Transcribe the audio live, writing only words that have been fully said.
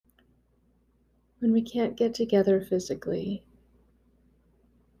when we can't get together physically,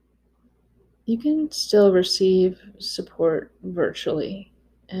 you can still receive support virtually,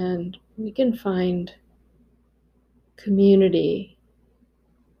 and we can find community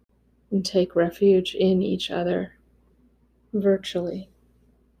and take refuge in each other virtually.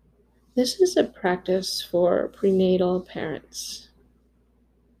 This is a practice for prenatal parents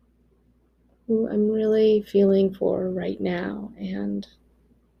who I'm really feeling for right now, and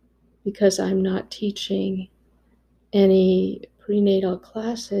because I'm not teaching any prenatal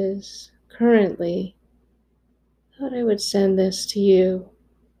classes currently, I thought I would send this to you.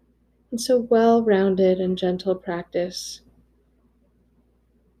 It's a well-rounded and gentle practice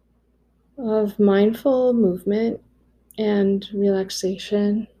of mindful movement and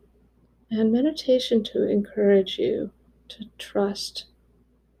relaxation and meditation to encourage you to trust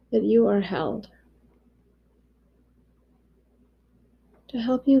that you are held, to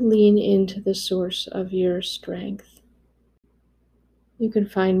help you lean into the source of your strength. You can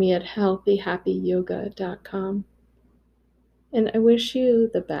find me at healthyhappyyoga.com, and I wish you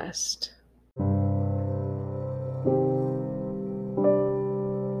the best.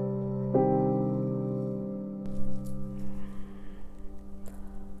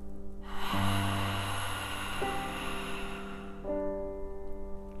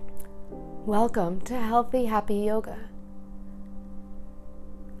 Welcome to Healthy Happy Yoga.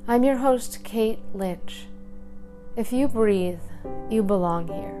 I'm your host, Kate Lynch. If you breathe, you belong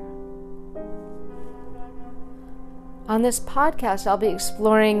here. On this podcast, I'll be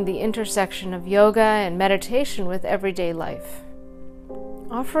exploring the intersection of yoga and meditation with everyday life,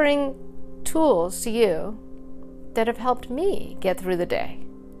 offering tools to you that have helped me get through the day.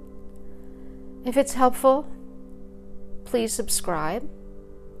 If it's helpful, please subscribe.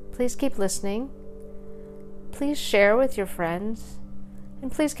 Please keep listening. Please share with your friends. And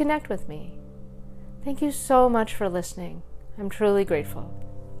please connect with me. Thank you so much for listening. I'm truly grateful.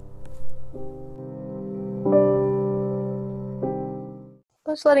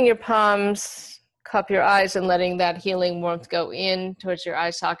 Just letting your palms cup your eyes and letting that healing warmth go in towards your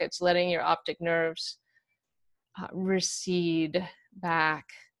eye sockets, letting your optic nerves recede back,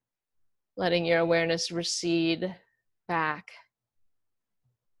 letting your awareness recede back.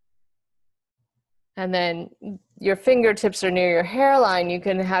 And then your fingertips are near your hairline. You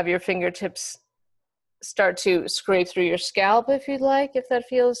can have your fingertips start to scrape through your scalp if you'd like, if that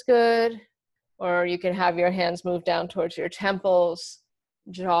feels good. Or you can have your hands move down towards your temples,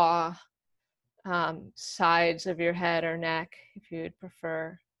 jaw, sides of your head or neck, if you'd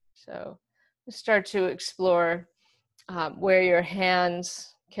prefer. So start to explore where your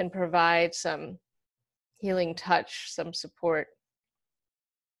hands can provide some healing touch, some support.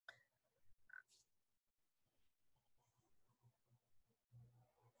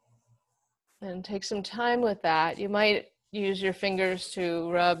 And take some time with that. You might use your fingers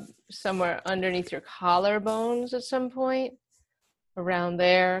to rub somewhere underneath your collarbones at some point. Around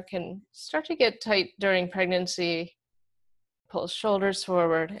there can start to get tight during pregnancy. Pull shoulders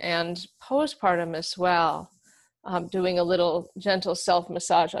forward, and postpartum as well. Doing a little gentle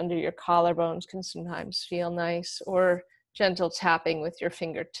self-massage under your collarbones can sometimes feel nice, or gentle tapping with your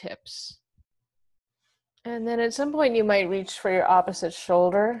fingertips. And then at some point you might reach for your opposite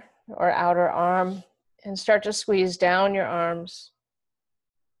shoulder or outer arm and start to squeeze down your arms.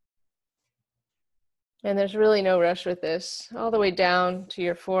 And there's really no rush with this. All the way down to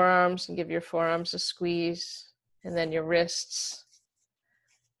your forearms, and give your forearms a squeeze, and then your wrists.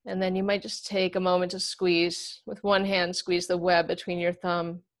 And then you might just take a moment to squeeze, with one hand, squeeze the web between your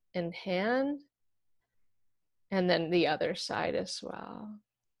thumb and hand, and then the other side as well.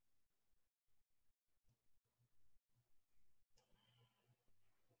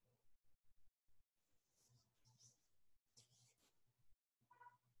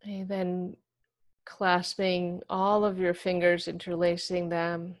 And then clasping all of your fingers, interlacing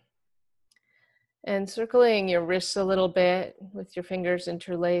them, and circling your wrists a little bit with your fingers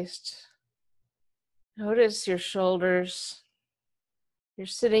interlaced. Notice your shoulders, your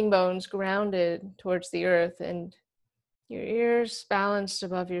sitting bones grounded towards the earth, and your ears balanced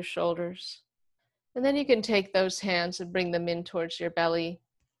above your shoulders. And then you can take those hands and bring them in towards your belly.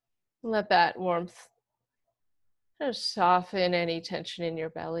 Let that warmth just soften any tension in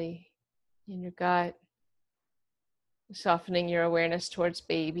your belly, in your gut, softening your awareness towards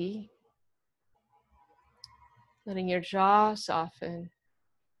baby, letting your jaw soften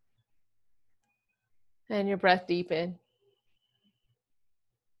and your breath deepen.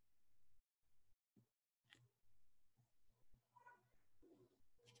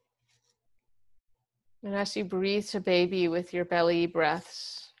 And as you breathe to baby with your belly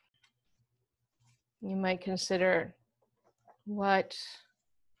breaths, You might consider what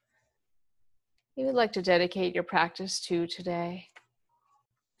you would like to dedicate your practice to today.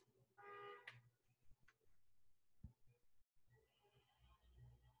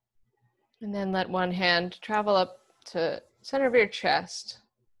 And then let one hand travel up to center of your chest.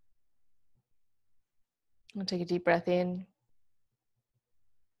 And take a deep breath in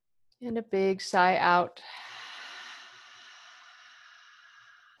and a big sigh out.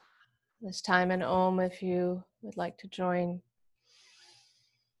 This time an Om if you would like to join.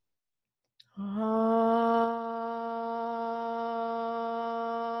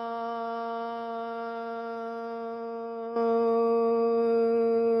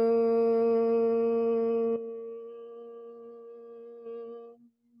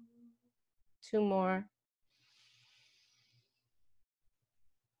 Two more.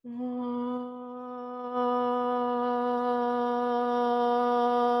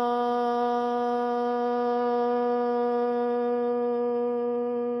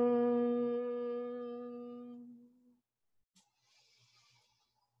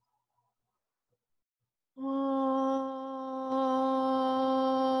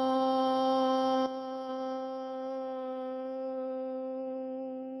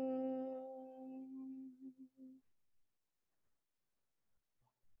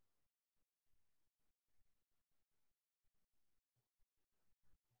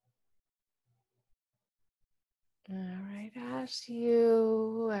 All right, as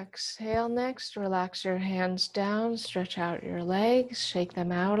you exhale next, relax your hands down, stretch out your legs, shake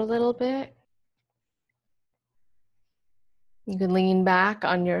them out a little bit. You can lean back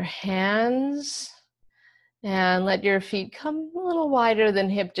on your hands and let your feet come a little wider than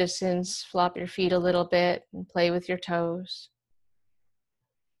hip distance. Flop your feet a little bit and play with your toes.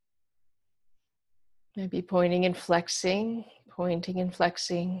 Maybe pointing and flexing, pointing and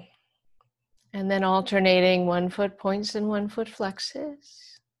flexing. And then alternating, one foot points and one foot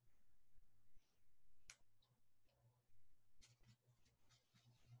flexes.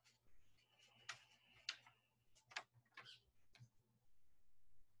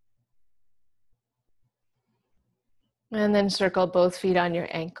 And then circle both feet on your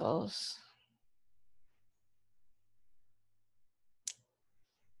ankles.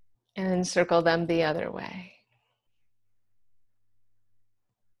 And then circle them the other way.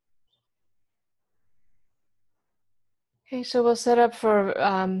 Okay, so we'll set up for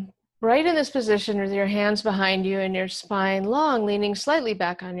right in this position with your hands behind you and your spine long, leaning slightly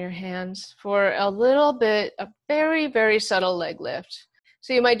back on your hands for a little bit, a very, very subtle leg lift.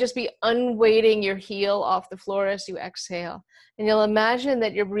 So you might just be unweighting your heel off the floor as you exhale. And you'll imagine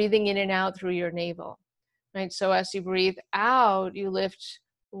that you're breathing in and out through your navel, right? So as you breathe out, you lift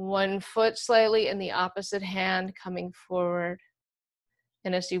one foot slightly and the opposite hand coming forward.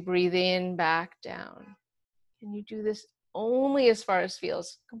 And as you breathe in, back down. And you do this only as far as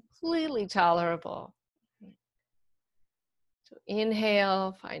feels completely tolerable. So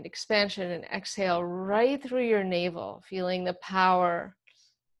inhale, find expansion, and exhale right through your navel, feeling the power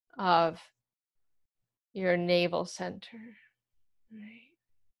of your navel center. Right.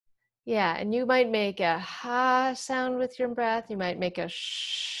 Yeah, and you might make a ha sound with your breath. You might make a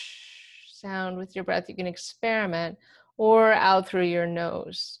shh sound with your breath. You can experiment, or out through your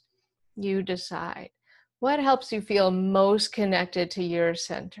nose. You decide. What helps you feel most connected to your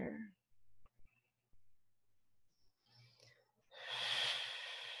center?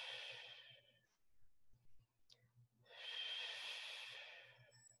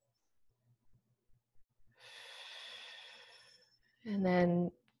 And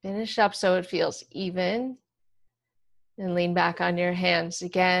then finish up so it feels even. And lean back on your hands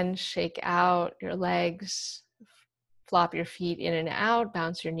again. Shake out your legs. Flop your feet in and out.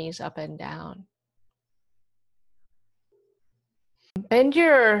 Bounce your knees up and down. Bend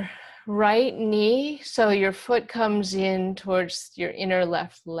your right knee so your foot comes in towards your inner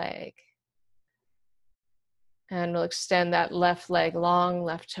left leg. And we'll extend that left leg long,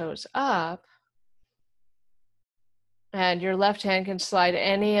 left toes up. And your left hand can slide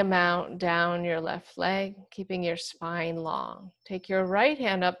any amount down your left leg, keeping your spine long. Take your right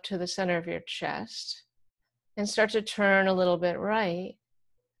hand up to the center of your chest and start to turn a little bit right.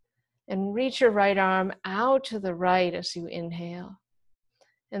 And reach your right arm out to the right as you inhale.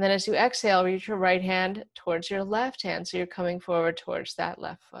 And then as you exhale, reach your right hand towards your left hand. So you're coming forward towards that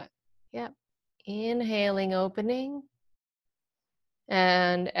left foot. Yep. Inhaling, opening.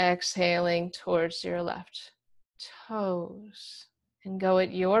 And exhaling towards your left toes. And go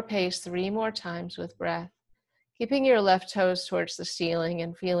at your pace 3 more times with breath. Keeping your left toes towards the ceiling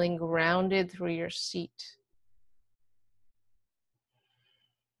and feeling grounded through your seat.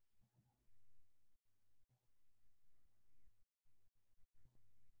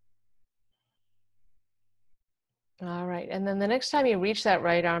 All right, and then the next time you reach that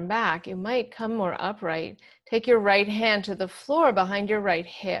right arm back, you might come more upright. Take your right hand to the floor behind your right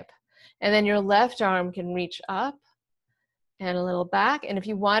hip, and then your left arm can reach up and a little back. And if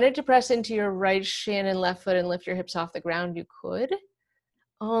you wanted to press into your right shin and left foot and lift your hips off the ground, you could,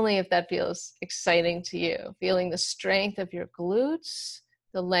 only if that feels exciting to you, feeling the strength of your glutes,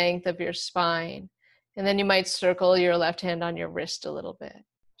 the length of your spine. And then you might circle your left hand on your wrist a little bit.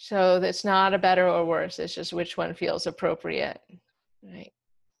 So that's not a better or worse, it's just which one feels appropriate, right?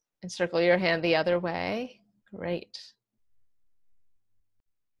 And circle your hand the other way. Great.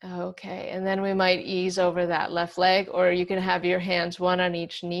 Okay, and then we might ease over that left leg, or you can have your hands one on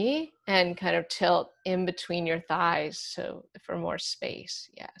each knee and kind of tilt in between your thighs so for more space.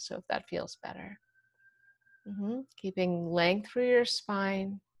 Yeah, so if that feels better. Keeping length through your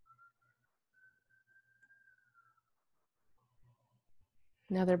spine.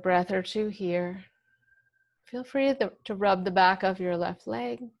 Another breath or two here. Feel free to rub the back of your left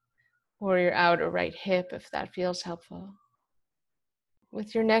leg or your outer right hip if that feels helpful.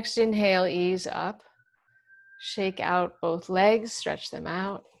 With your next inhale, ease up. Shake out both legs, stretch them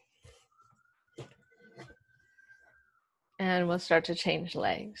out. And we'll start to change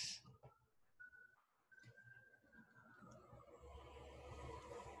legs.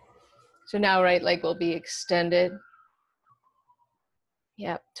 So now right leg will be extended.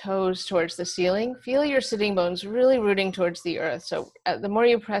 Yep, toes towards the ceiling. Feel your sitting bones really rooting towards the earth. So the more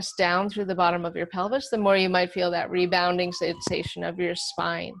you press down through the bottom of your pelvis, the more you might feel that rebounding sensation of your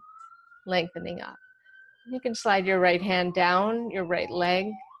spine lengthening up. You can slide your right hand down your right leg,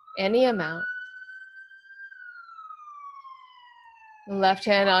 any amount. The left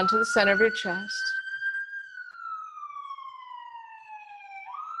hand onto the center of your chest.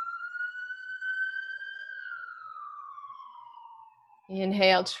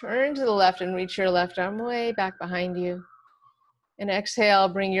 Inhale, turn to the left and reach your left arm way back behind you. And exhale,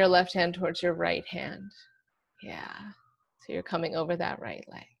 bring your left hand towards your right hand. Yeah, so you're coming over that right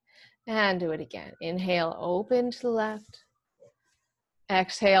leg. And do it again. Inhale, open to the left.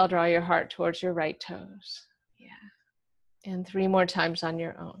 Exhale, draw your heart towards your right toes. Yeah. And 3 more times on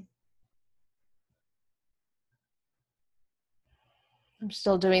your own. I'm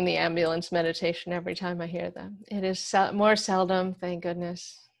still doing the ambulance meditation every time I hear them. It is more seldom, thank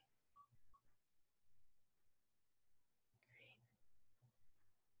goodness.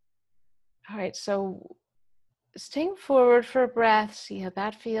 All right, so staying forward for a breath, see how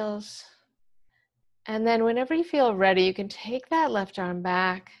that feels. And then whenever you feel ready, you can take that left arm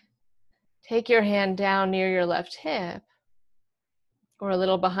back, take your hand down near your left hip, or a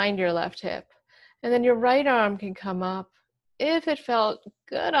little behind your left hip. And then your right arm can come up. If it felt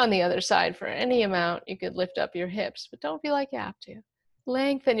good on the other side for any amount, you could lift up your hips, but don't feel like you have to.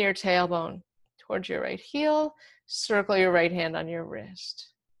 Lengthen your tailbone towards your right heel, circle your right hand on your wrist.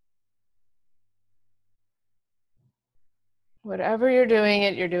 Whatever you're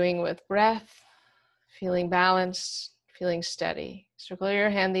doing with breath, feeling balanced, feeling steady. Circle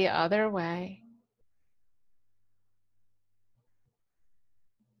your hand the other way.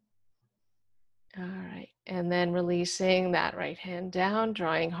 All right, and then releasing that right hand down,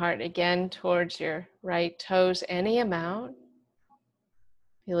 drawing heart again towards your right toes, any amount.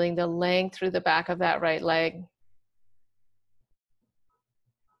 Feeling the length through the back of that right leg.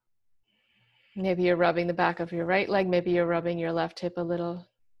 Maybe you're rubbing the back of your right leg, maybe you're rubbing your left hip a little.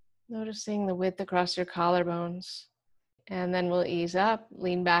 Noticing the width across your collarbones. And then we'll ease up,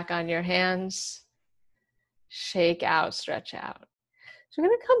 lean back on your hands, shake out, stretch out. So we're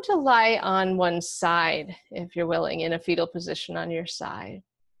going to come to lie on one side, if you're willing, in a fetal position on your side.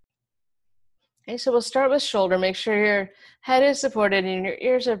 Okay, so we'll start with shoulder. Make sure your head is supported and your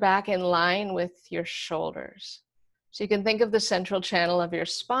ears are back in line with your shoulders. So you can think of the central channel of your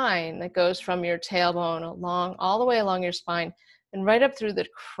spine that goes from your tailbone along, all the way along your spine and right up through the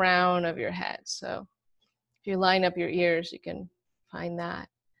crown of your head. So if you line up your ears, you can find that.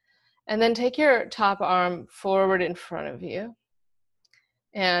 And then take your top arm forward in front of you.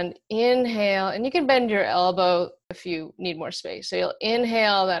 And inhale, and you can bend your elbow if you need more space. So you'll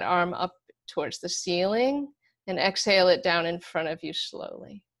inhale that arm up towards the ceiling and exhale it down in front of you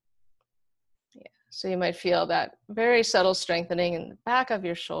slowly. Yeah. So you might feel that very subtle strengthening in the back of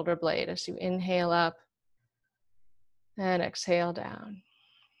your shoulder blade as you inhale up and exhale down.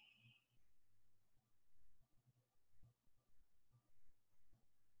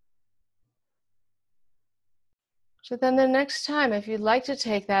 So then the next time, if you'd like to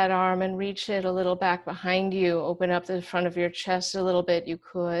take that arm and reach it a little back behind you, open up the front of your chest a little bit, you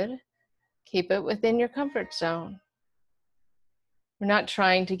could. Keep it within your comfort zone. We're not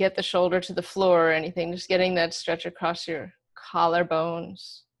trying to get the shoulder to the floor or anything, just getting that stretch across your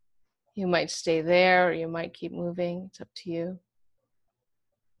collarbones. You might stay there or you might keep moving. It's up to you.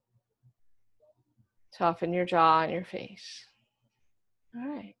 Soften your jaw and your face. All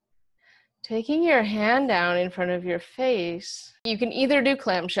right. Taking your hand down in front of your face, you can either do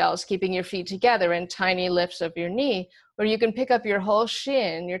clamshells, keeping your feet together and tiny lifts of your knee, or you can pick up your whole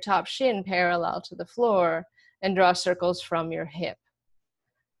shin, your top shin parallel to the floor, and draw circles from your hip.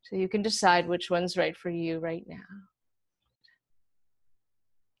 So you can decide which one's right for you right now.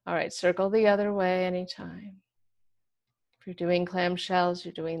 All right, circle the other way anytime. If you're doing clamshells,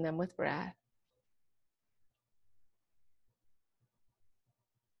 you're doing them with breath.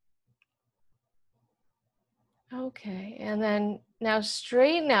 Okay, and then now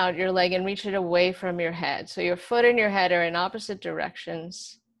straighten out your leg and reach it away from your head. So your foot and your head are in opposite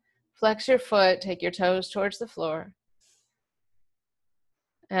directions. Flex your foot, take your toes towards the floor.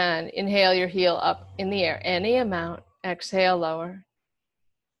 And inhale your heel up in the air, any amount. Exhale, lower.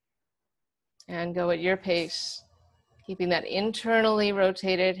 And go at your pace, keeping that internally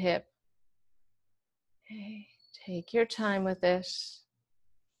rotated hip. Okay, take your time with this.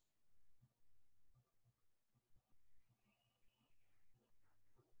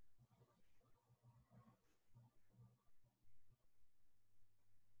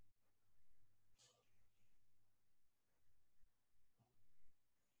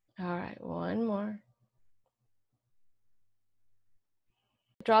 All right, one more.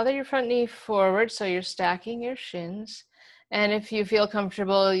 Draw your front knee forward so you're stacking your shins. And if you feel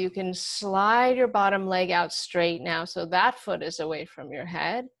comfortable, you can slide your bottom leg out straight now so that foot is away from your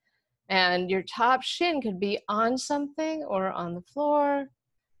head. And your top shin could be on something or on the floor.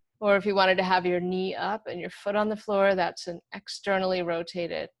 Or if you wanted to have your knee up and your foot on the floor, that's an externally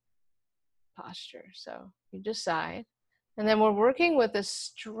rotated posture. So you decide. And then we're working with the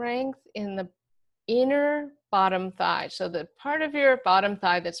strength in the inner bottom thigh. So the part of your bottom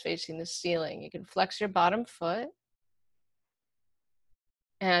thigh that's facing the ceiling. You can flex your bottom foot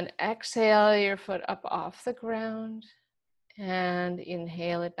and exhale your foot up off the ground and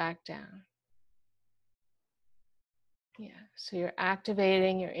inhale it back down. Yeah, so you're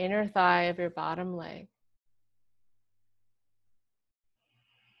activating your inner thigh of your bottom leg.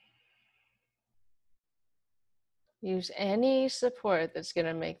 Use any support that's going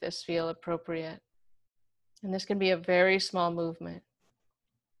to make this feel appropriate. And this can be a very small movement.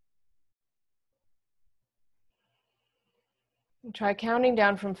 And try counting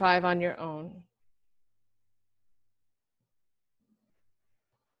down from 5 on your own.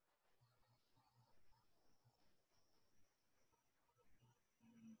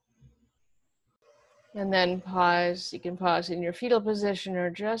 And then pause. You can pause in your fetal position or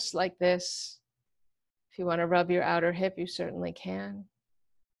just like this. If you want to rub your outer hip, you certainly can.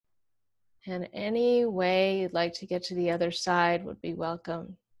 And any way you'd like to get to the other side would be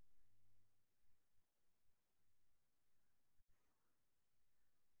welcome.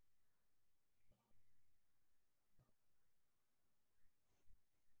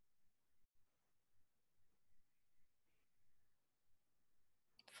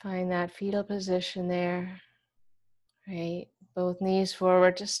 Find that fetal position there. Right? Both knees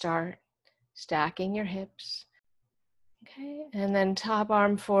forward to start. Stacking your hips. Okay, and then top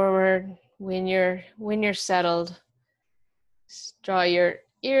arm forward. When you're settled, draw your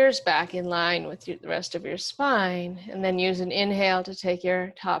ears back in line with the rest of your spine, and then use an inhale to take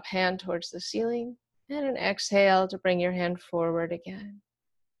your top hand towards the ceiling, and an exhale to bring your hand forward again.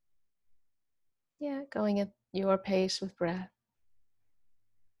 Yeah, going at your pace with breath.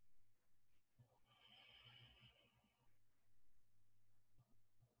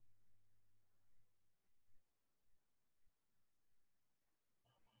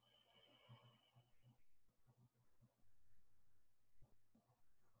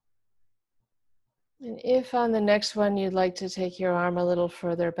 And if on the next one you'd like to take your arm a little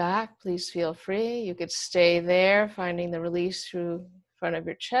further back, please feel free. You could stay there, finding the release through front of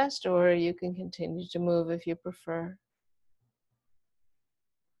your chest, or you can continue to move if you prefer.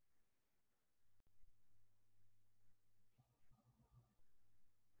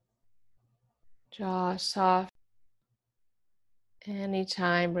 Jaw soft.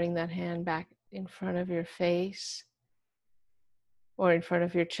 Anytime, bring that hand back in front of your face or in front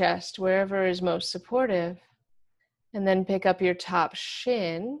of your chest, wherever is most supportive. And then pick up your top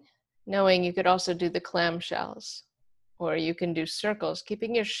shin, knowing you could also do the clamshells, or you can do circles,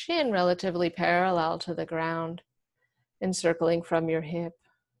 keeping your shin relatively parallel to the ground and circling from your hip.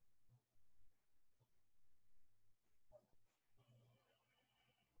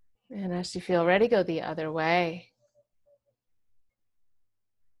 And as you feel ready, go the other way.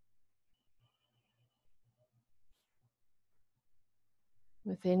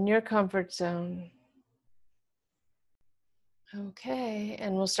 within your comfort zone. Okay,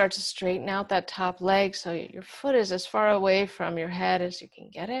 and we'll start to straighten out that top leg so your foot is as far away from your head as you can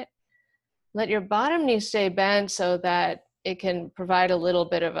get it. Let your bottom knee stay bent so that it can provide a little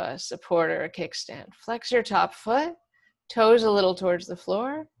bit of a support or a kickstand. Flex your top foot, toes a little towards the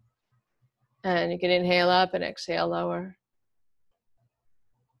floor, and you can inhale up and exhale lower.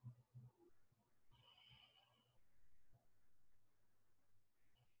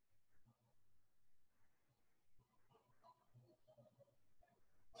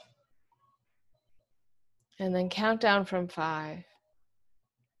 And then count down from 5.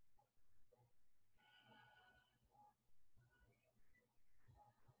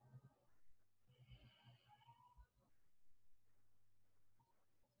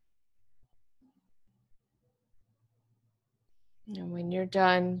 And when you're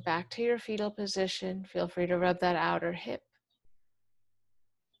done, back to your fetal position. Feel free to rub that outer hip.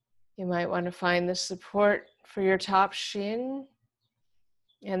 You might want to find the support for your top shin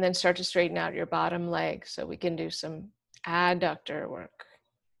and then start to straighten out your bottom leg so we can do some adductor work.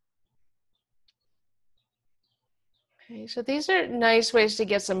 Okay, so these are nice ways to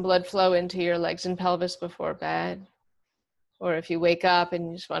get some blood flow into your legs and pelvis before bed. Or if you wake up and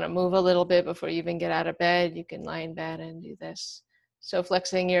you just want to move a little bit before you even get out of bed, you can lie in bed and do this. So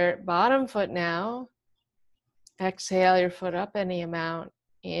flexing your bottom foot now. Exhale your foot up any amount.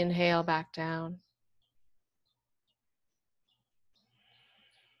 Inhale back down.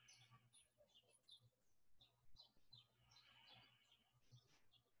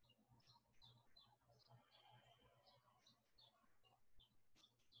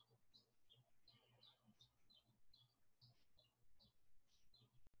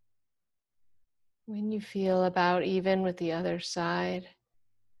 When you feel about even with the other side,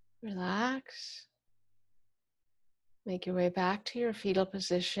 relax. Make your way back to your fetal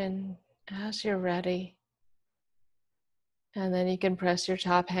position as you're ready. And then you can press your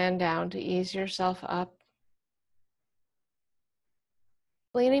top hand down to ease yourself up.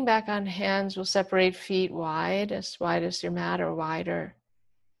 Leaning back on hands will separate feet wide as your mat or wider.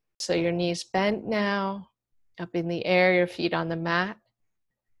 So your knees bent now, up in the air, your feet on the mat.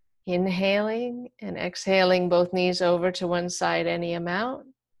 Inhaling and exhaling both knees over to one side any amount.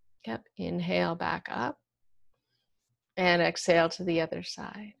 Yep, inhale back up and exhale to the other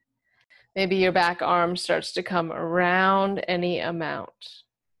side. Maybe your back arm starts to come around any amount.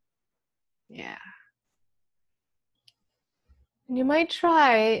 Yeah. And you might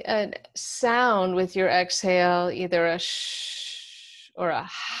try a sound with your exhale, either a shh or a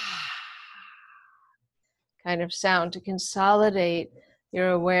ha kind of sound to consolidate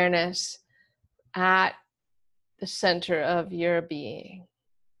your awareness at the center of your being.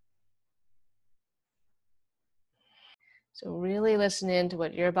 So really listen in to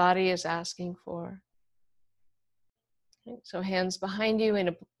what your body is asking for. Okay, so hands behind you in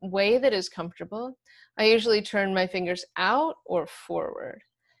a way that is comfortable. I usually turn my fingers out or forward.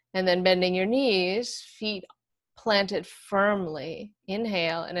 And then bending your knees, feet planted firmly.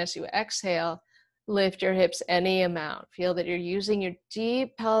 Inhale, and as you exhale, lift your hips any amount. Feel that you're using your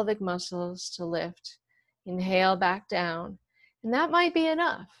deep pelvic muscles to lift. Inhale back down. And that might be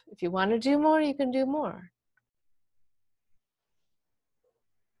enough. If you want to do more, you can do more.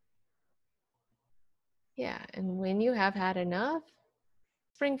 Yeah, and when you have had enough,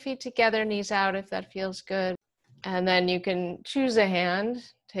 bring feet together, knees out if that feels good. And then you can choose a hand.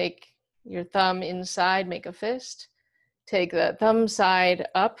 Take your thumb inside, make a fist. Take the thumb side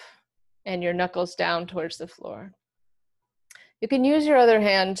up and your knuckles down towards the floor. You can use your other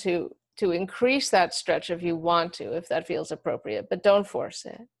hand to increase that stretch if you want to, if that feels appropriate, but don't force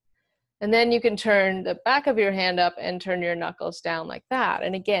it. And then you can turn the back of your hand up and turn your knuckles down like that.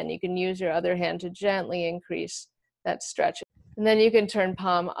 And again, you can use your other hand to gently increase that stretch. And then you can turn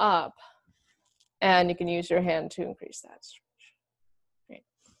palm up and you can use your hand to increase that stretch. Great.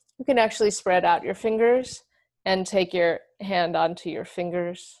 You can actually spread out your fingers and take your hand onto your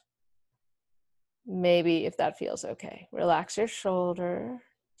fingers. Maybe if that feels okay. Relax your shoulder,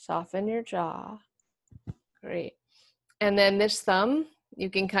 soften your jaw. Great. And then this thumb,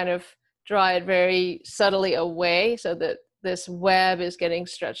 you can kind of draw it very subtly away so that this web is getting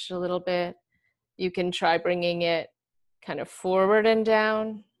stretched a little bit. You can try bringing it kind of forward and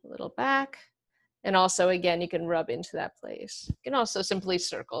down, a little back. And also, again, you can rub into that place. You can also simply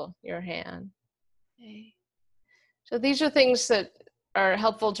circle your hand. Okay. So these are things that are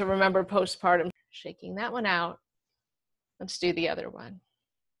helpful to remember postpartum. Shaking that one out. Let's do the other one.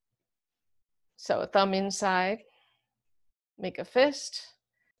 So a thumb inside, make a fist,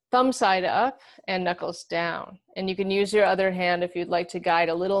 thumb side up and knuckles down. And you can use your other hand if you'd like to guide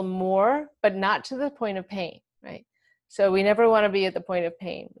a little more, but not to the point of pain, right? So we never want to be at the point of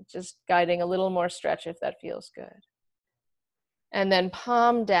pain, just guiding a little more stretch if that feels good. And then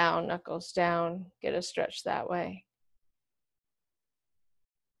palm down, knuckles down, get a stretch that way.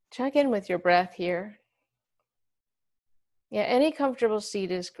 Check in with your breath here. Yeah, any comfortable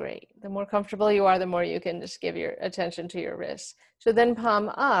seat is great. The more comfortable you are, the more you can just give your attention to your wrists. So then palm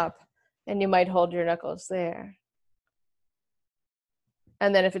up, and you might hold your knuckles there.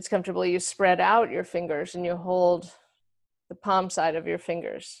 And then if it's comfortable, you spread out your fingers and you hold the palm side of your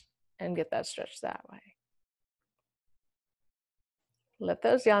fingers and get that stretch that way. Let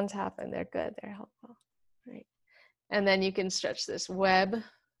those yawns happen. They're good. They're helpful. Right. And then you can stretch this web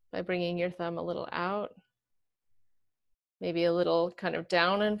by bringing your thumb a little out, maybe a little kind of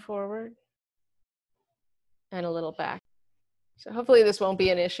down and forward, and a little back. So hopefully this won't be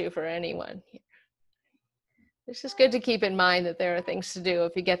an issue for anyone here. It's just good to keep in mind that there are things to do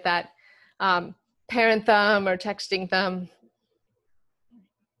if you get that parent thumb or texting thumb.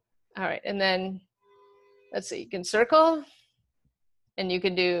 All right, and then let's see, you can circle, and you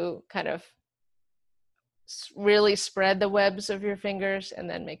can do kind of really spread the webs of your fingers and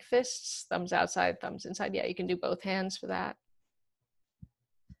then make fists, thumbs outside, thumbs inside. Yeah, you can do both hands for that.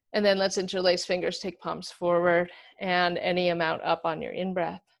 And then let's interlace fingers, take palms forward and any amount up on your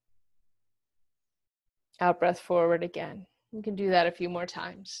in-breath. Out-breath forward again. You can do that a few more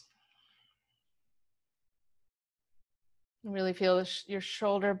times. Really feel your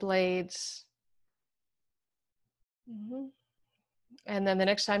shoulder blades. Mm-hmm. And then the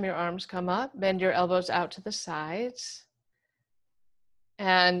next time your arms come up, bend your elbows out to the sides.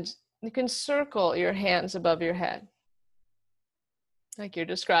 And you can circle your hands above your head, like you're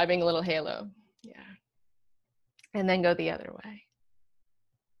describing a little halo. Yeah. And then go the other way.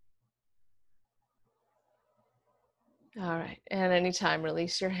 All right. And anytime,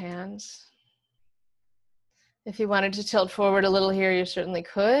 release your hands. If you wanted to tilt forward a little here, you certainly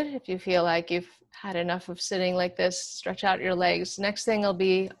could. If you feel like you've had enough of sitting like this, stretch out your legs. Next thing will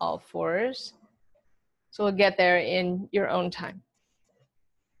be all fours. So we'll get there in your own time.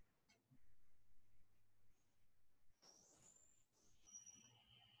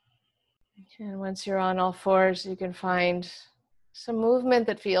 And once you're on all fours, you can find some movement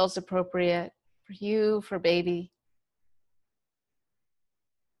that feels appropriate for you, for baby.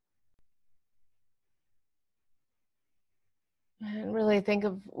 And really think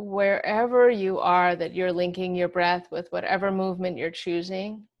of wherever you are that you're linking your breath with whatever movement you're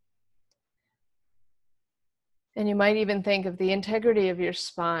choosing. And you might even think of the integrity of your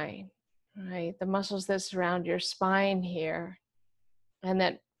spine, right? The muscles that surround your spine here. And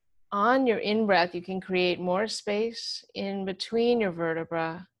that on your in-breath, you can create more space in between your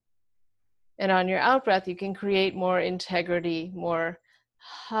vertebra. And on your out-breath, you can create more integrity, more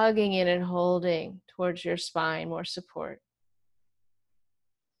hugging in and holding towards your spine, more support.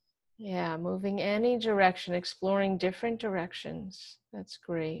 Yeah, moving any direction, exploring different directions. That's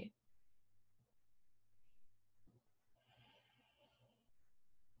great.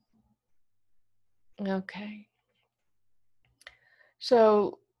 Okay.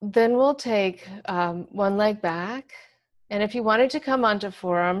 So then we'll take one leg back. And if you wanted to come onto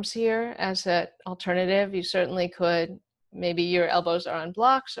forearms here as an alternative, you certainly could. Maybe your elbows are on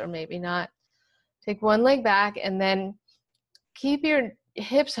blocks or maybe not. Take one leg back and then keep your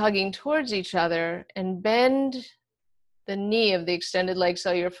hips hugging towards each other and bend the knee of the extended leg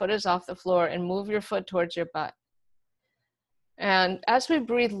so your foot is off the floor and move your foot towards your butt. And as we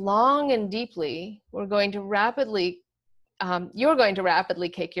breathe long and deeply, we're going to rapidly, you're going to rapidly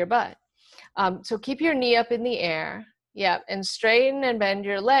kick your butt. So keep your knee up in the air. Yeah, and straighten and bend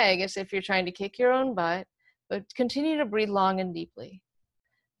your leg as if you're trying to kick your own butt, but continue to breathe long and deeply.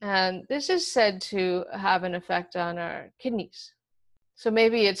 And this is said to have an effect on our kidneys. So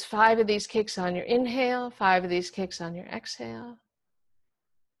maybe it's 5 of these kicks on your inhale, 5 of these kicks on your exhale.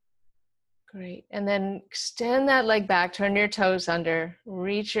 Great. And then extend that leg back, turn your toes under,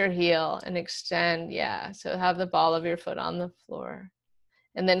 reach your heel and extend. Yeah, so have the ball of your foot on the floor.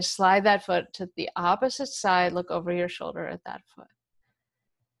 And then slide that foot to the opposite side, look over your shoulder at that foot.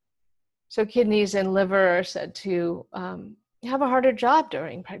 So kidneys and liver are said to have a harder job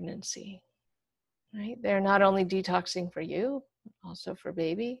during pregnancy, right? They're not only detoxing for you, also for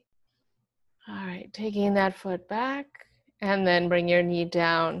baby. All right, taking that foot back and then bring your knee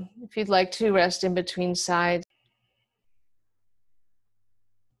down. If you'd like to, rest in between sides.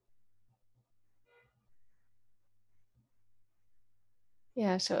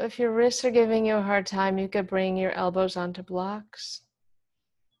 Yeah, so if your wrists are giving you a hard time, you could bring your elbows onto blocks.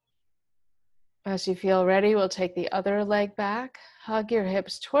 As you feel ready, we'll take the other leg back, hug your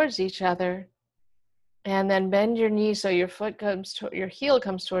hips towards each other, and then bend your knee so your your heel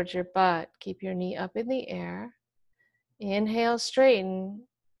comes towards your butt. Keep your knee up in the air. Inhale, straighten.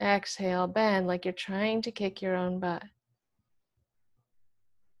 Exhale, bend like you're trying to kick your own butt.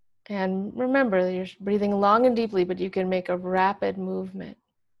 And remember, you're breathing long and deeply, but you can make a rapid movement.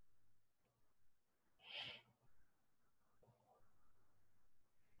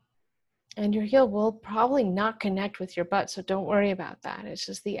 And your heel will probably not connect with your butt, so don't worry about that. It's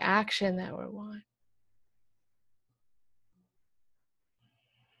just the action that we want.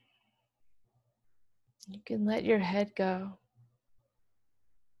 You can let your head go.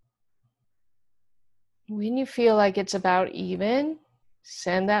 When you feel like it's about even,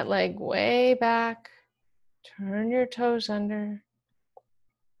 send that leg way back, turn your toes under,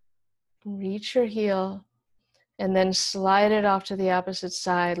 reach your heel, and then slide it off to the opposite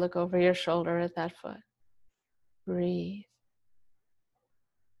side. Look over your shoulder at that foot. Breathe.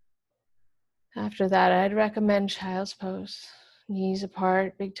 After that, I'd recommend child's pose. Knees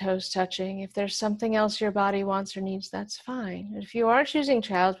apart, big toes touching. If there's something else your body wants or needs, that's fine. If you are choosing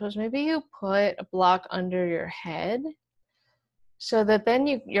child's pose, maybe you put a block under your head so that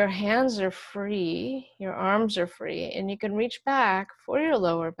then your hands are free, your arms are free, and you can reach back for your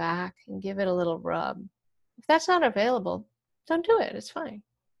lower back and give it a little rub. If that's not available, don't do it. It's fine.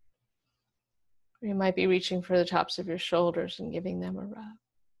 Or you might be reaching for the tops of your shoulders and giving them a rub.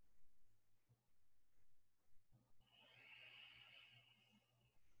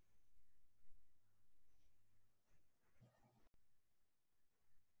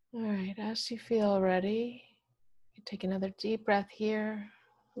 All right, as you feel ready, you take another deep breath here,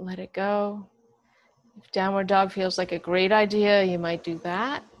 let it go. If downward dog feels like a great idea, you might do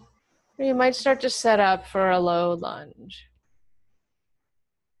that. Or you might start to set up for a low lunge.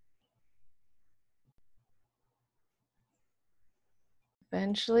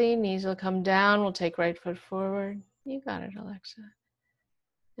 Eventually, knees will come down. We'll take right foot forward. You got it, Alexa.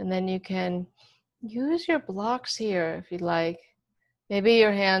 And then you can use your blocks here if you'd like. Maybe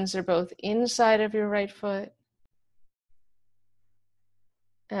your hands are both inside of your right foot.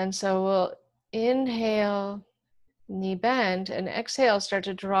 And so we'll inhale, knee bend, and exhale, start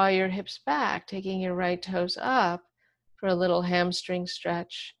to draw your hips back, taking your right toes up for a little hamstring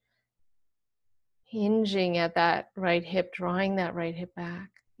stretch. Hinging at that right hip, drawing that right hip back.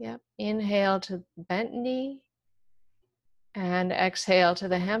 Yep. Inhale to bent knee. And exhale to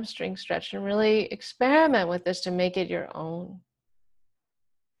the hamstring stretch, and really experiment with this to make it your own.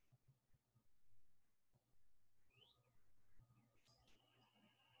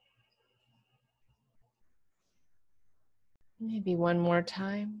 Maybe one more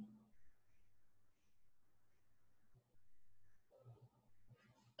time.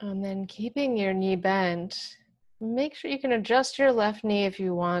 And then keeping your knee bent, make sure you can adjust your left knee if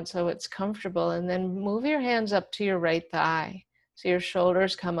you want so it's comfortable, and then move your hands up to your right thigh so your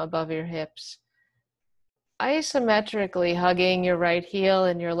shoulders come above your hips. Isometrically hugging your right heel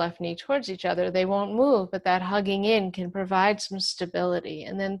and your left knee towards each other. They won't move, but that hugging in can provide some stability.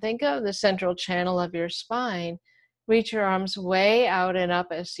 And then think of the central channel of your spine. Reach your arms way out and up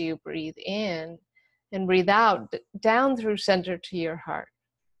as you breathe in, and breathe out down through center to your heart.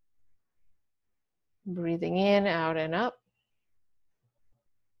 Breathing in, out and up.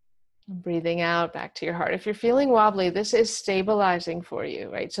 Breathing out back to your heart. If you're feeling wobbly, this is stabilizing for you,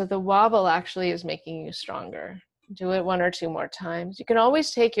 right? So the wobble actually is making you stronger. Do it one or two more times. You can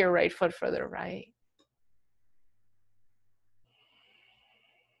always take your right foot further right.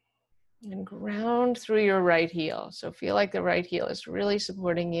 And ground through your right heel. So feel like the right heel is really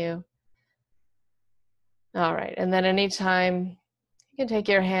supporting you. All right, and then anytime you can take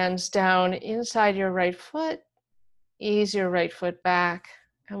your hands down inside your right foot, ease your right foot back,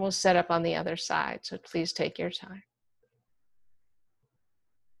 and we'll set up on the other side. So please take your time.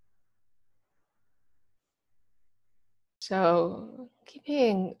 So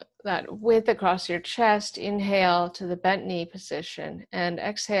keeping that width across your chest, inhale to the bent knee position, and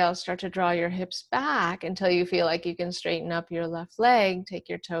exhale, start to draw your hips back until you feel like you can straighten up your left leg. Take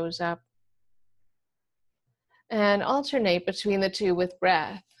your toes up. And alternate between the two with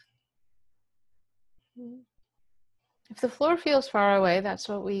breath. If the floor feels far away, that's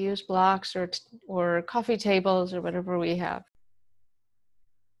what we use, blocks or coffee tables or whatever we have.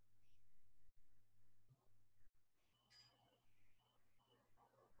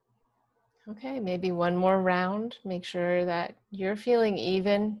 Okay, maybe one more round. Make sure that you're feeling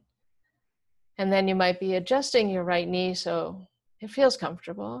even. And then you might be adjusting your right knee so it feels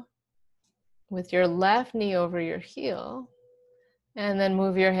comfortable. With your left knee over your heel, And then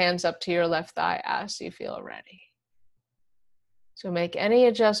move your hands up to your left thigh as you feel ready. So make any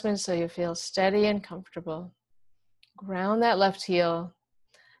adjustments so you feel steady and comfortable. Ground that left heel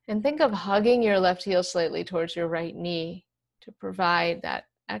and think of hugging your left heel slightly towards your right knee to provide that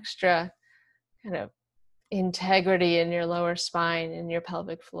extra kind of integrity in your lower spine and your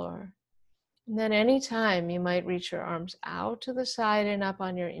pelvic floor. And then anytime you might reach your arms out to the side and up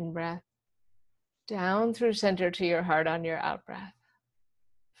on your in-breath, down through center to your heart on your out-breath.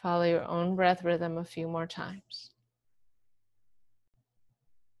 Follow your own breath rhythm a few more times.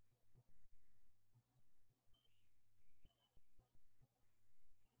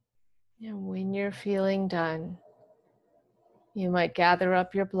 And when you're feeling done, you might gather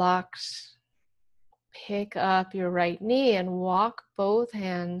up your blocks, pick up your right knee and walk both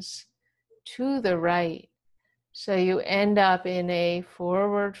hands to the right. So you end up in a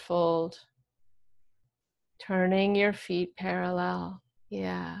forward fold, turning your feet parallel.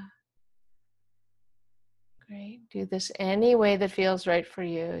 Yeah. Great. Do this any way that feels right for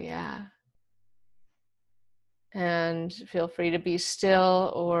you. Yeah. And feel free to be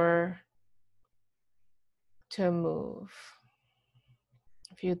still or to move.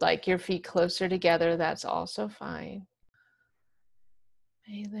 If you'd like your feet closer together, that's also fine.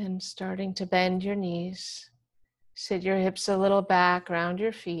 And then starting to bend your knees. Sit your hips a little back, round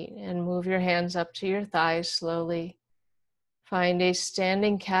your feet, and move your hands up to your thighs slowly. Find a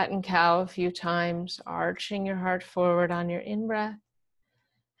standing cat and cow a few times, arching your heart forward on your in-breath,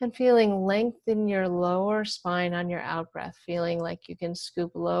 and feeling length in your lower spine on your out-breath, feeling like you can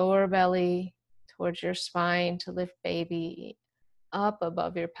scoop lower belly towards your spine to lift baby up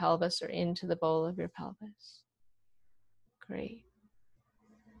above your pelvis or into the bowl of your pelvis. Great.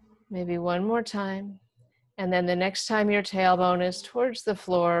 Maybe one more time. And then the next time your tailbone is towards the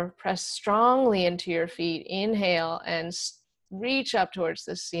floor, press strongly into your feet. Inhale and reach up towards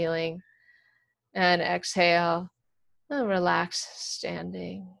the ceiling. And exhale and relax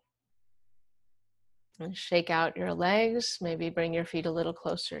standing. And shake out your legs. Maybe bring your feet a little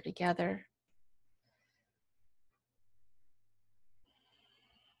closer together.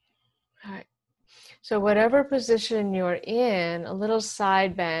 All right. So whatever position you're in, a little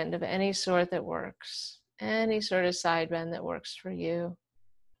side bend of any sort that works. Any sort of side bend that works for you.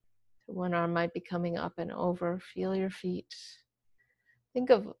 One arm might be coming up and over. Feel your feet. Think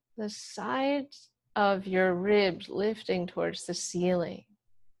of the sides of your ribs lifting towards the ceiling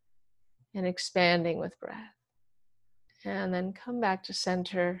and expanding with breath. And then come back to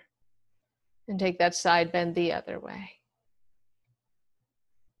center and take that side bend the other way.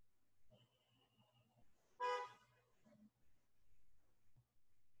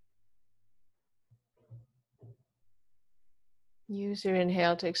 Use your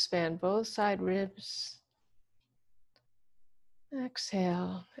inhale to expand both side ribs.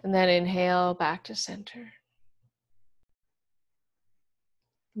 Exhale, and then inhale back to center.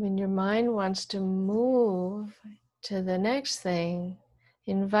 When your mind wants to move to the next thing,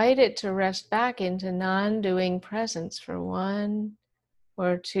 invite it to rest back into non-doing presence for 1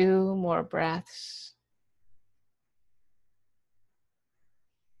 or 2 more breaths.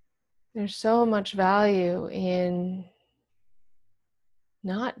 There's so much value in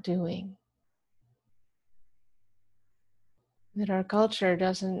not doing that our culture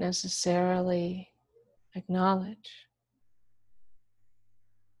doesn't necessarily acknowledge.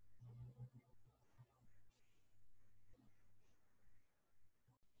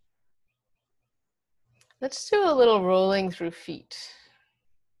 Let's do a little rolling through feet.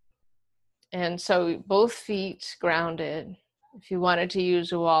 And so both feet grounded. If you wanted to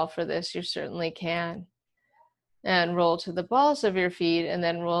use a wall for this, you certainly can. And roll to the balls of your feet and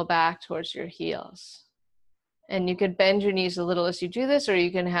then roll back towards your heels. And you could bend your knees a little as you do this, or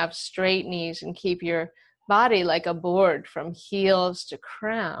you can have straight knees and keep your body like a board from heels to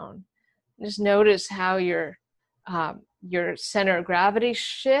crown. Just notice how your center of gravity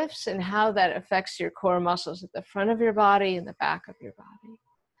shifts and how that affects your core muscles at the front of your body and the back of your body.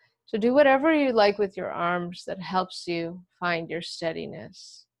 So do whatever you like with your arms that helps you find your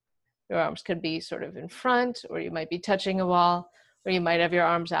steadiness. Your arms could be sort of in front, or you might be touching a wall, or you might have your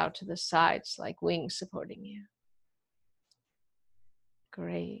arms out to the sides like wings supporting you.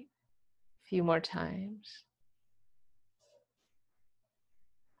 Great. A few more times.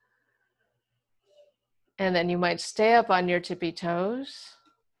 And then you might stay up on your tippy toes.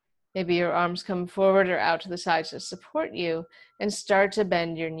 Maybe your arms come forward or out to the sides to support you, and start to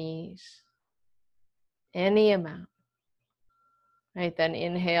bend your knees. Any amount. Right, then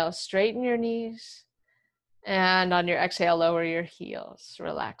inhale, straighten your knees. And on your exhale, lower your heels.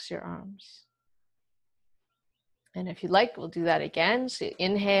 Relax your arms. And if you like, we'll do that again. So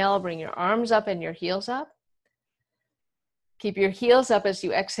inhale, bring your arms up and your heels up. Keep your heels up as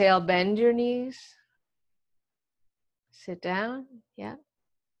you exhale, bend your knees. Sit down, yeah.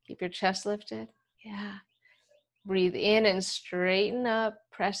 Keep your chest lifted, yeah. Breathe in and straighten up.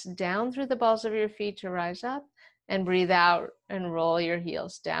 Press down through the balls of your feet to rise up. And breathe out and roll your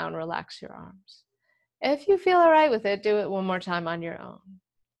heels down. Relax your arms. If you feel all right with it, do it one more time on your own.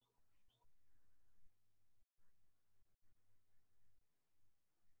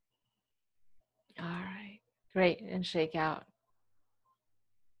 All right, great, and shake out.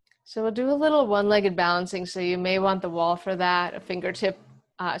 So we'll do a little one-legged balancing. So you may want the wall for that, a fingertip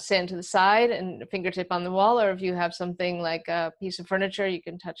stand to the side and a fingertip on the wall, or if you have something like a piece of furniture, you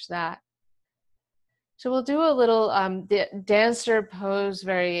can touch that. So we'll do a little dancer pose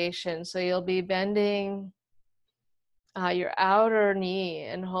variation. So you'll be bending your outer knee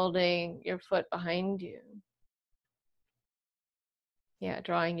and holding your foot behind you. Yeah,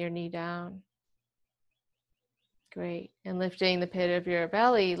 drawing your knee down. Great. And lifting the pit of your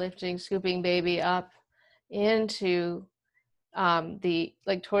belly, scooping baby up into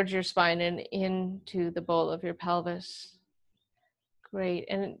towards your spine and into the bowl of your pelvis. Great.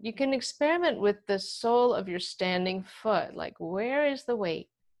 And you can experiment with the sole of your standing foot. Like, where is the weight?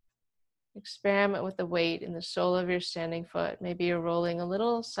 Experiment with the weight in the sole of your standing foot. Maybe you're rolling a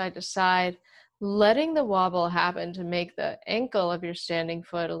little side to side, letting the wobble happen to make the ankle of your standing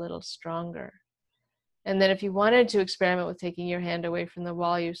foot a little stronger. And then if you wanted to experiment with taking your hand away from the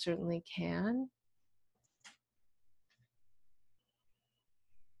wall, you certainly can.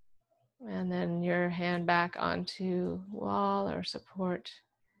 And then your hand back onto wall or support.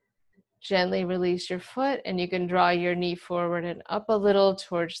 Gently release your foot, and you can draw your knee forward and up a little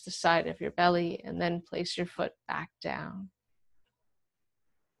towards the side of your belly, and then place your foot back down.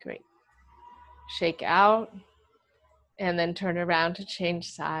 Great. Shake out, and then turn around to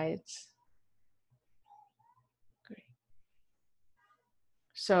change sides. Great.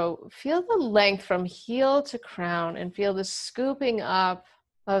 So feel the length from heel to crown, and feel the scooping up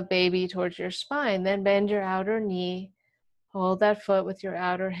of baby towards your spine. Then bend your outer knee, hold that foot with your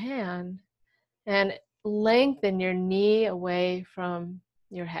outer hand, and lengthen your knee away from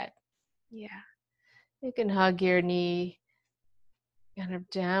your head. Yeah. You can hug your knee kind of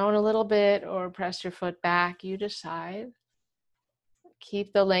down a little bit or press your foot back. You decide.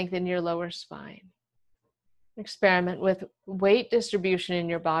 Keep the length in your lower spine. Experiment with weight distribution in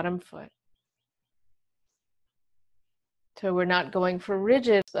your bottom foot. So we're not going for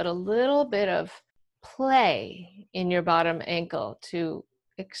rigid, but a little bit of play in your bottom ankle to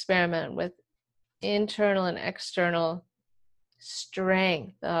experiment with internal and external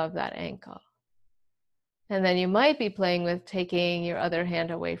strength of that ankle. And then you might be playing with taking your other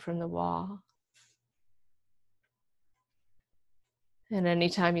hand away from the wall. And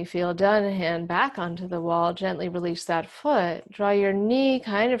anytime you feel done, hand back onto the wall, gently release that foot. Draw your knee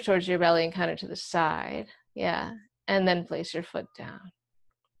kind of towards your belly and kind of to the side. Yeah. And then place your foot down.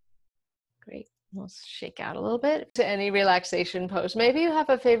 Great. We'll shake out a little bit to any relaxation pose. Maybe you have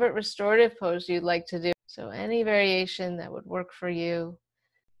a favorite restorative pose you'd like to do. So any variation that would work for you.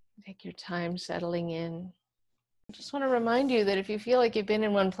 Take your time settling in. I just want to remind you that if you feel like you've been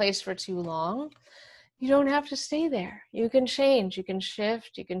in one place for too long, you don't have to stay there. You can change, you can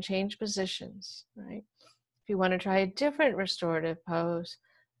shift, you can change positions, right? If you want to try a different restorative pose,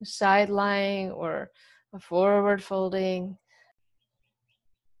 a side lying or a forward folding.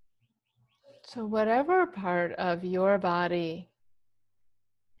 So whatever part of your body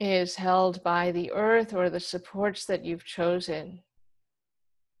is held by the earth or the supports that you've chosen,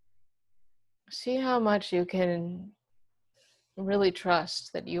 see how much you can really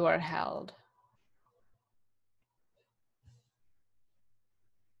trust that you are held.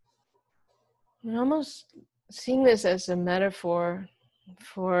 I'm almost seeing this as a metaphor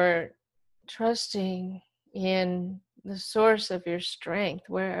for trusting in the source of your strength,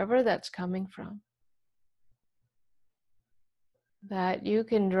 wherever that's coming from. That you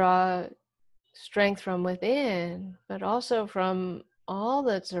can draw strength from within, but also from all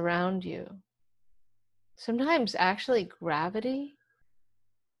that's around you. Sometimes actually gravity,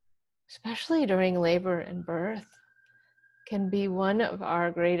 especially during labor and birth, can be one of our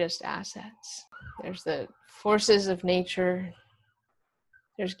greatest assets. There's the forces of nature.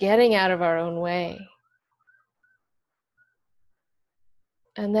 There's getting out of our own way.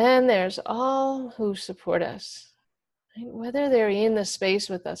 And then there's all who support us, right? Whether they're in the space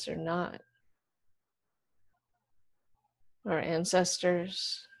with us or not. Our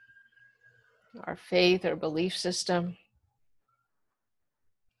ancestors, our faith or belief system,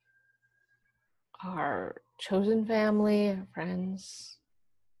 our chosen family, our friends,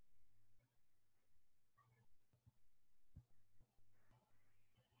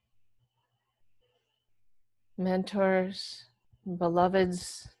 mentors,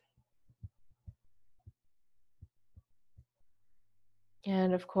 beloveds,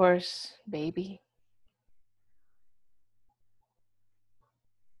 and of course, baby.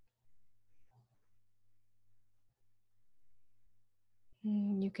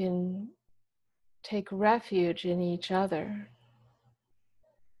 You can take refuge in each other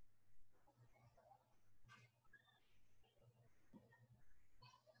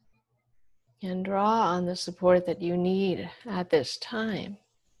and draw on the support that you need at this time.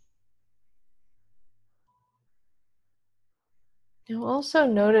 You'll also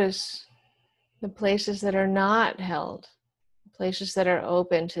notice the places that are not held, places that are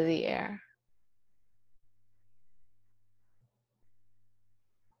open to the air.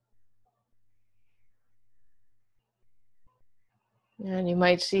 And you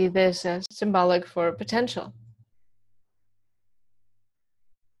might see this as symbolic for potential,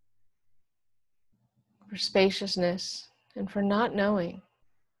 for spaciousness, and for not knowing.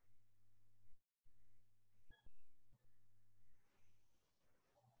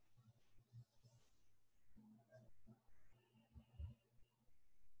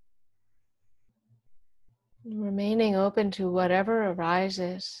 Remaining open to whatever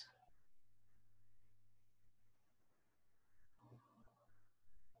arises.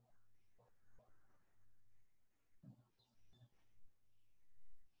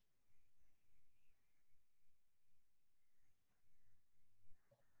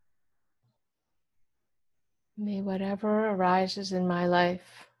 May whatever arises in my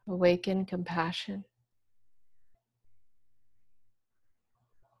life awaken compassion.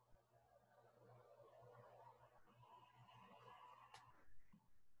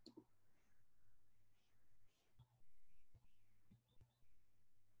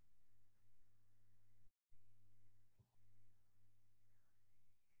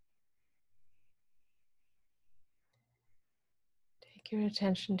 Take your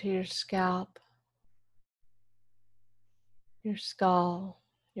attention to your scalp, your skull,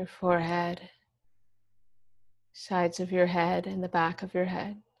 your forehead, sides of your head, and the back of your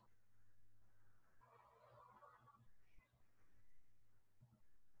head.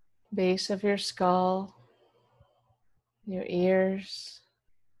 Base of your skull, your ears,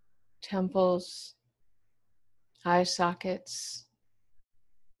 temples, eye sockets,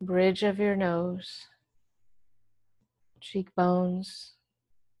 bridge of your nose, cheekbones,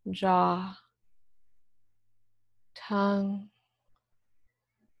 jaw, tongue,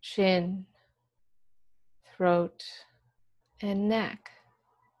 chin, throat, and neck.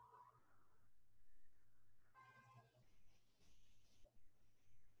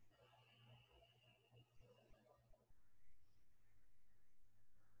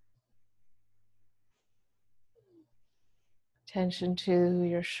 Attention to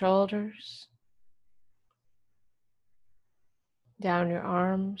your shoulders, down your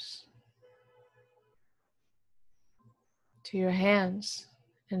arms, to your hands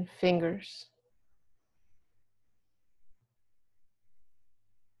and fingers,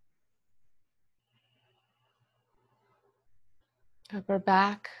 upper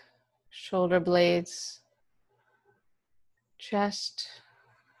back, shoulder blades, chest,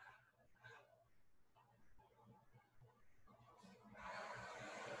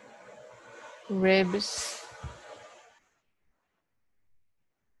 ribs,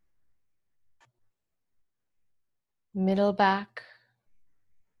 middle back,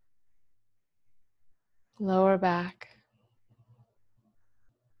 lower back,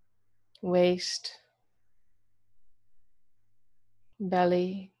 waist,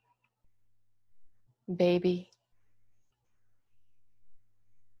 belly, baby,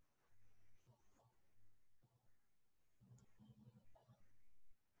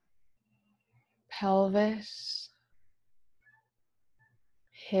 pelvis,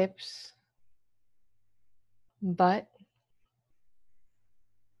 hips, butt,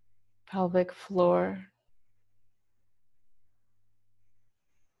 pelvic floor,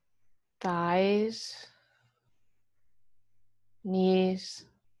 thighs, knees,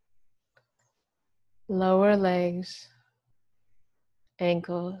 lower legs,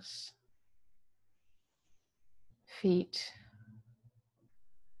 ankles, feet,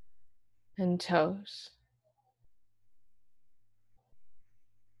 and toes.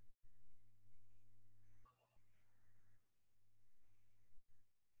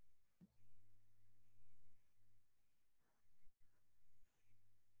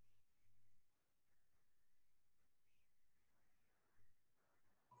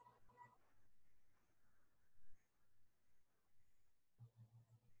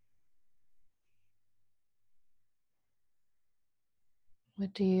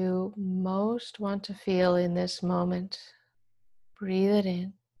 What do you most want to feel in this moment? Breathe it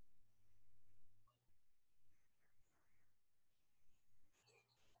in.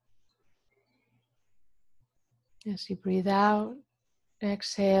 As you breathe out,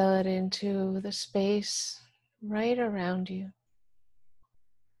 exhale it into the space right around you.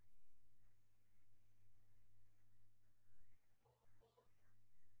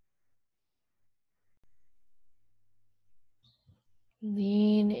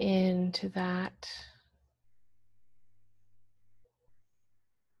 Lean into that.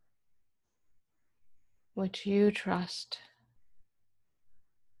 Which you trust.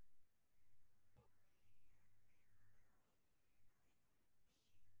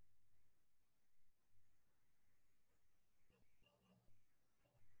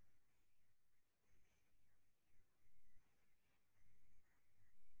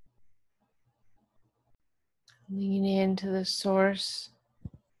 Lean into the source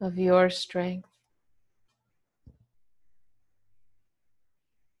of your strength.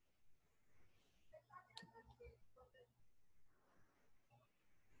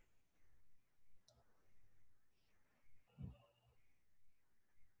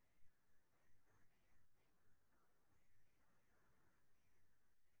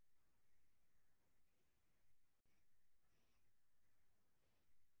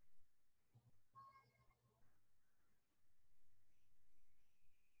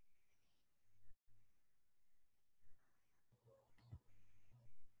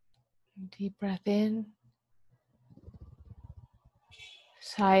 Deep breath in.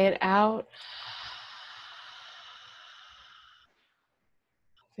 Sigh it out.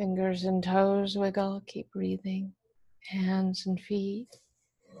 Fingers and toes wiggle. Keep breathing. Hands and feet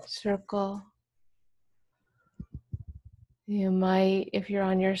circle. You might, if you're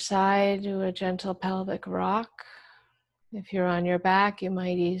on your side, do a gentle pelvic rock. If you're on your back, you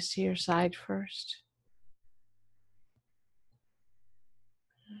might ease to your side first.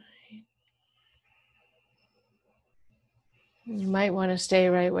 You might want to stay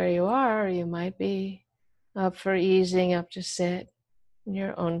right where you are, or you might be up for easing up to sit in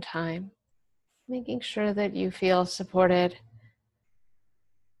your own time, making sure that you feel supported.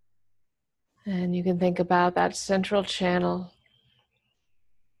 And you can think about that central channel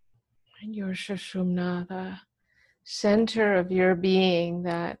in your Sushumna, the center of your being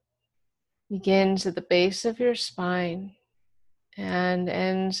that begins at the base of your spine and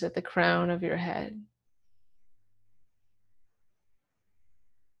ends at the crown of your head.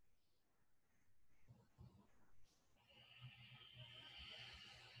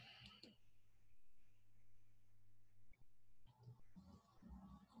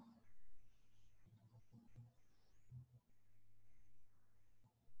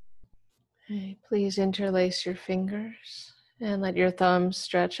 Okay, please interlace your fingers and let your thumbs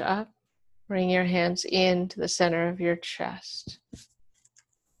stretch up. Bring your hands into the center of your chest.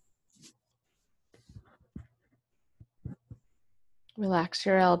 Relax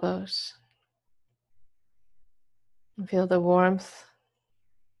your elbows and feel the warmth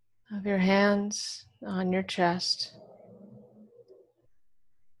of your hands on your chest,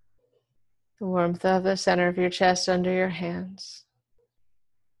 the warmth of the center of your chest under your hands.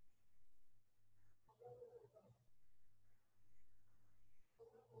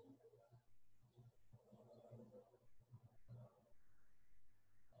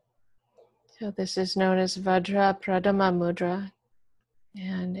 So this is known as Vajra Pradama Mudra,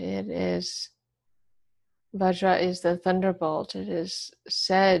 and Vajra is the thunderbolt. It is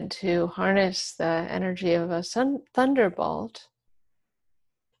said to harness the energy of a thunderbolt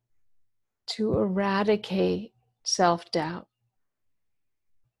to eradicate self-doubt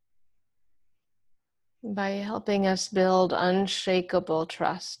by helping us build unshakable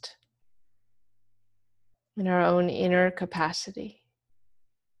trust in our own inner capacity.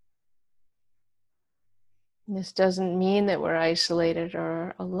 This doesn't mean that we're isolated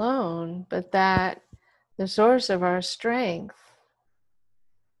or alone, but that the source of our strength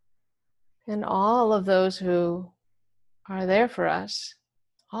and all of those who are there for us,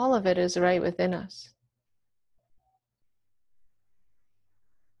 all of it is right within us.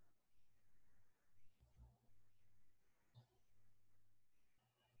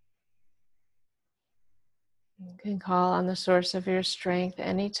 You can call on the source of your strength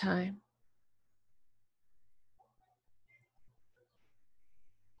anytime.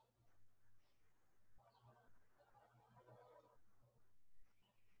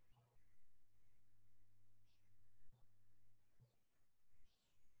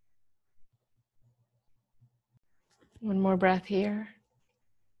 One more breath here.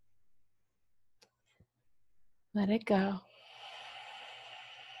 Let it go.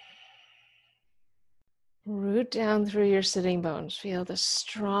 Root down through your sitting bones. Feel the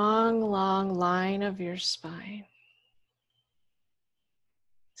strong, long line of your spine.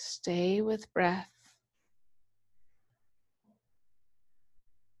 Stay with breath.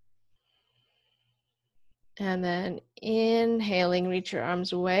 And then inhaling, reach your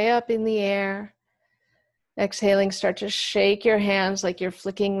arms way up in the air. Exhaling, start to shake your hands like you're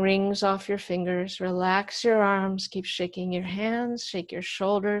flicking rings off your fingers. Relax your arms, keep shaking your hands, shake your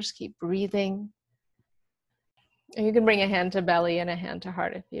shoulders, keep breathing. And you can bring a hand to belly and a hand to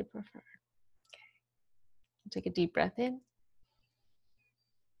heart if you prefer. Okay. Take a deep breath in.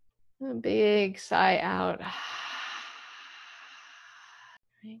 A big sigh out.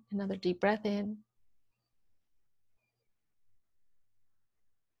 Right. Another deep breath in.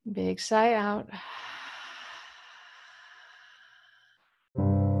 Big sigh out.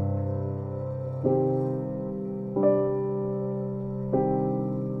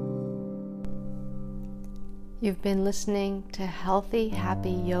 You've been listening to Healthy,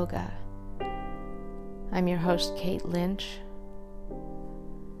 Happy Yoga. I'm your host, Kate Lynch.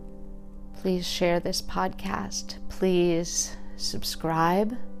 Please share this podcast. Please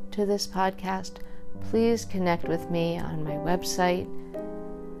subscribe to this podcast. Please connect with me on my website.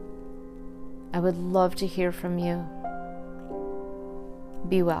 I would love to hear from you.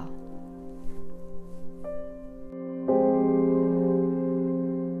 Be well.